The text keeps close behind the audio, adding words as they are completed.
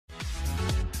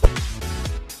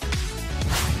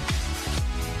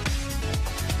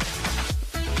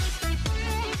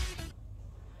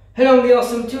Hello, I'm the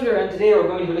awesome Tutor, and today we're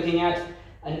going to be looking at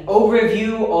an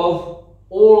overview of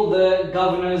all the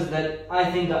governors that I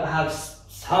think have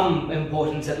some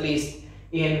importance, at least,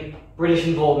 in British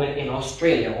involvement in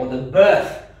Australia, or the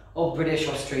birth of British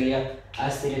Australia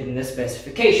as stated in the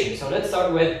specification. So let's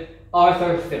start with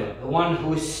Arthur Phillip, the one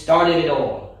who started it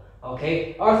all.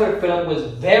 Okay, Arthur Phillip was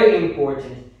very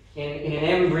important in an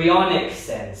embryonic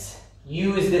sense.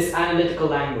 Use this analytical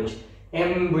language,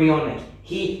 embryonic.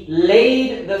 He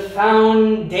laid the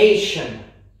foundation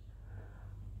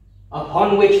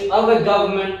upon which other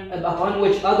governors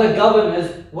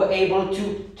were able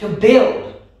to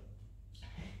build.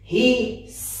 He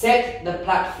set the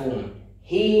platform.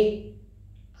 He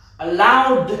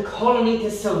allowed the colony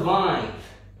to survive.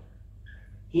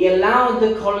 He allowed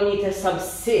the colony to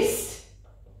subsist.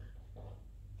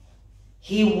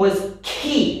 He was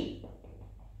key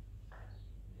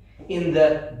in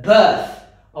the birth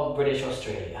of British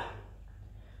Australia.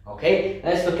 Okay,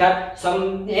 let's look at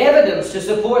some evidence to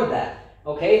support that.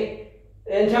 Okay,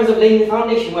 in terms of laying the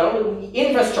foundation, well,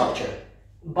 infrastructure.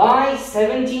 By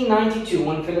 1792,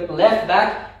 when Philip left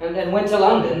back and then went to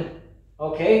London,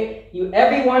 okay,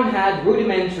 everyone had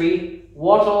rudimentary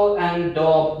wattle and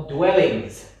daub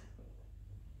dwellings.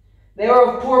 They were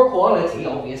of poor quality,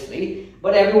 obviously,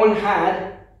 but everyone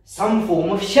had some form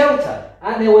of shelter,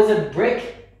 and there was a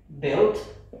brick-built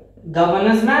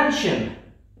governor's mansion.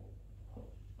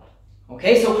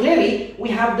 Okay, so clearly we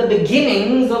have the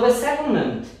beginnings of a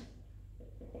settlement.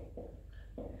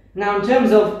 Now, in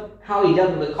terms of how he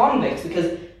dealt with the convicts,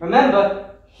 because remember,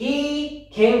 he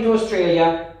came to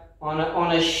Australia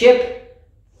on a ship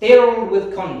filled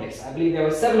with convicts. I believe there were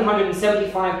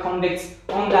 775 convicts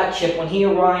on that ship when he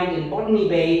arrived in Botany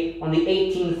Bay on the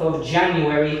 18th of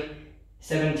January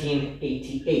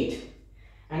 1788.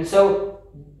 And so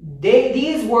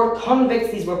these were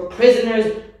convicts, these were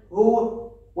prisoners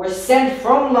who were sent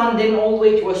from London all the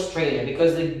way to Australia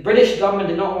because the British government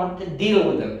did not want to deal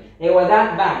with them. They were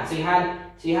that bad. So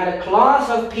you had a class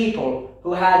of people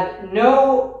who had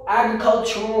no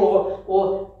agricultural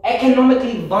or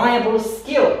economically viable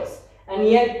skills. And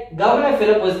yet Governor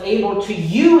Phillip was able to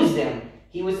use them.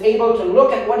 He was able to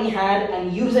look at what he had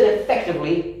and use it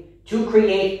effectively to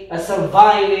create a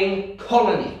surviving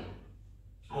colony.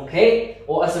 Okay,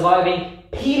 or a surviving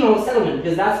penal settlement,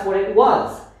 because that's what it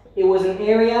was. It was an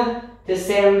area to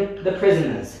send the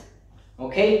prisoners.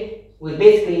 Okay, it was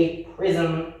basically a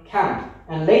prison camp.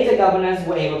 And later governors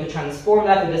were able to transform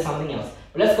that into something else.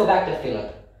 But let's go back to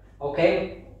Philip.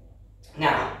 Okay,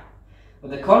 now,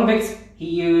 with the convicts, he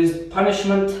used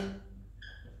punishment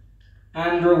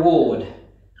and reward.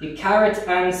 The carrot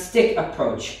and stick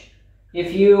approach.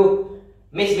 If you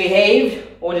misbehaved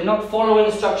or did not follow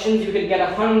instructions, you could get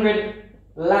 100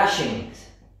 lashings.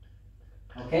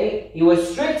 Okay? He was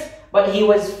strict, but he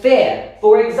was fair.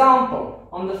 For example,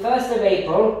 on the 1st of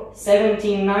April,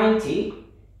 1790,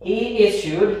 he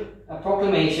issued a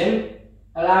proclamation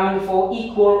allowing for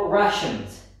equal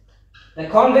rations. The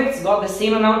convicts got the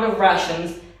same amount of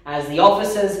rations as the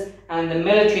officers and the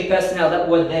military personnel that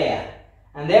were there.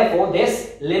 And therefore,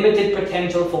 this limited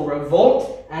potential for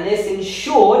revolt, and this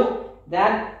ensured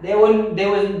that there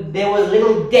was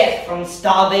little death from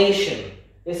starvation.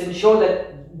 This ensured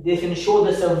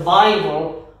the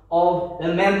survival of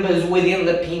the members within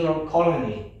the penal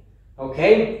colony.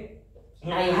 Okay?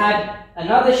 Now you had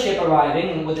another ship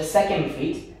arriving with the second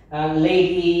fleet,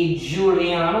 Lady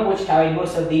Juliana, which carried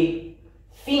most of the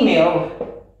female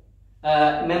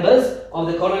members of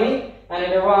the colony, and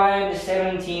it arrived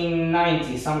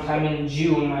 1790, sometime in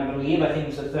June, I believe. I think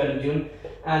it's the 3rd of June.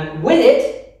 And with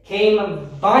it came a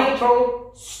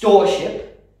vital store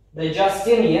ship, the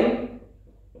Justinian,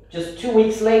 just 2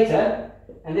 weeks later,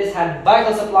 and this had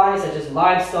vital supplies such as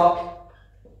livestock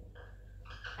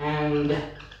and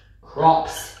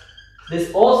crops.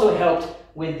 This also helped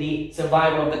with the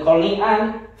survival of the colony,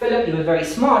 and Philip, he was very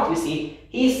smart, you see.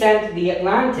 He sent the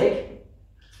Atlantic,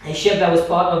 a ship that was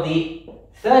part of the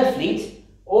 3rd Fleet,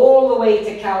 all the way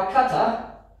to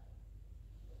Calcutta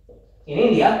in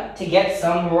India to get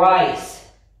some rice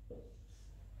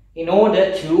in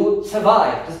order to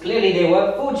survive, because clearly there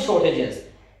were food shortages.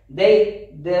 The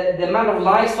amount of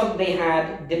livestock they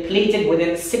had depleted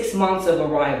within 6 months of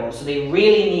arrival, so they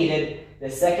really needed the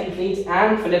 2nd Fleet,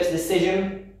 and Philip's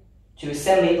decision to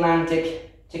send the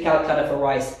Atlantic to Calcutta for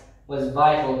rice was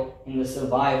vital in the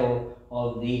survival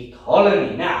of the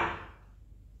colony. Now,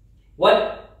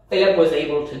 what Philip was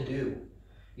able to do,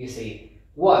 you see,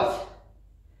 what?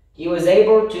 He was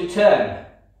able to turn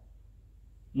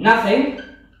nothing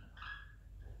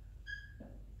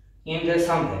into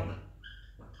something.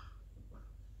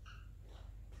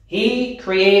 He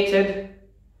created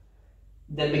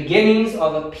the beginnings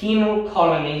of a penal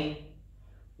colony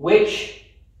which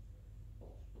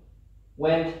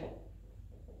went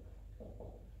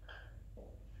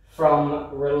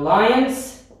from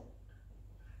reliance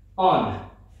on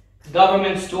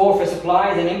government store for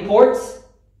supplies and imports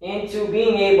into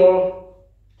being able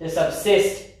to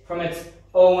subsist from its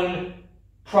own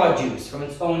produce, from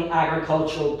its own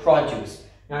agricultural produce.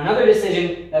 Now, another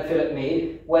decision that Phillip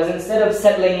made was, instead of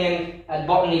settling in at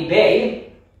Botany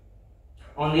Bay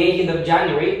on the 18th of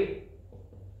January,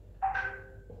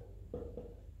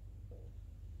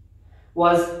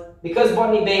 was because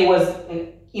Botany Bay was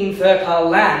an infertile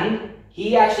land,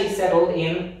 he actually settled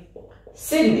in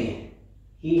Sydney.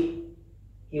 He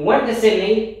went to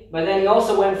Sydney, but then he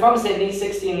also went from Sydney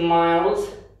 16 miles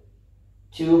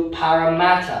to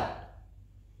Parramatta,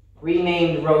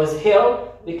 renamed Rose Hill,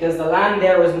 because the land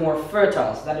there was more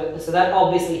fertile. So that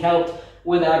obviously helped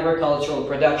with agricultural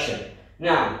production.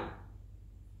 Now,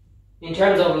 in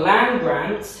terms of land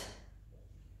grants,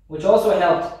 which also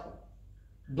helped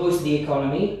boost the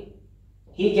economy,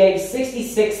 he gave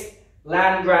 66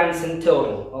 land grants in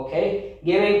total, okay?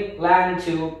 Giving land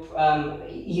to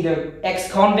either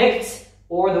ex-convicts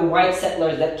or the white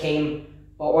settlers that came,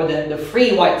 or the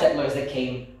free white settlers that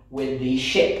came with the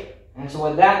ship. And so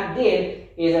what that did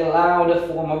is it allowed a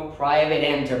form of private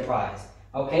enterprise,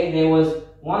 okay? There was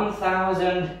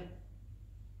 1,000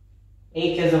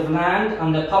 acres of land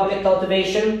under public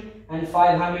cultivation and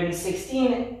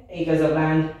 516 acres of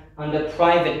land under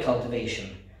private cultivation.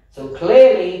 So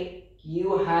clearly,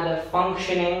 you had a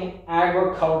functioning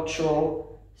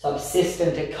agricultural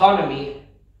subsistent economy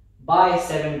by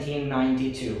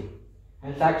 1792.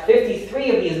 In fact,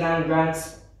 53 of these land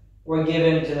grants were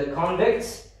given to the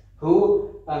convicts who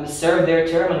served their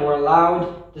term and were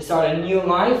allowed to start a new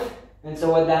life. And so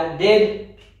what that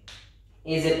did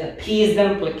is it appeased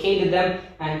them, placated them,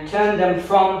 and turned them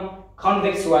from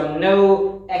convicts who had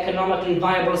no economically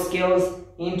viable skills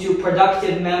into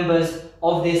productive members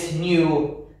of this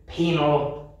new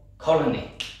penal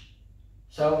colony.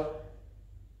 So,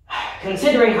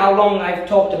 considering how long I've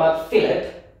talked about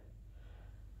Phillip,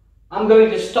 I'm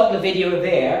going to stop the video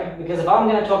there, because if I'm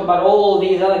going to talk about all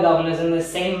these other governors in the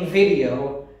same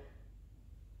video,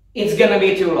 it's going to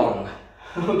be too long.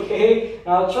 Okay?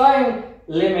 I'll try and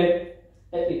limit...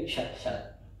 Shut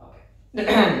up.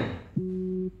 Okay.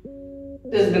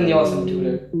 This has been the Awesome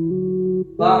Tutor.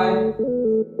 Bye.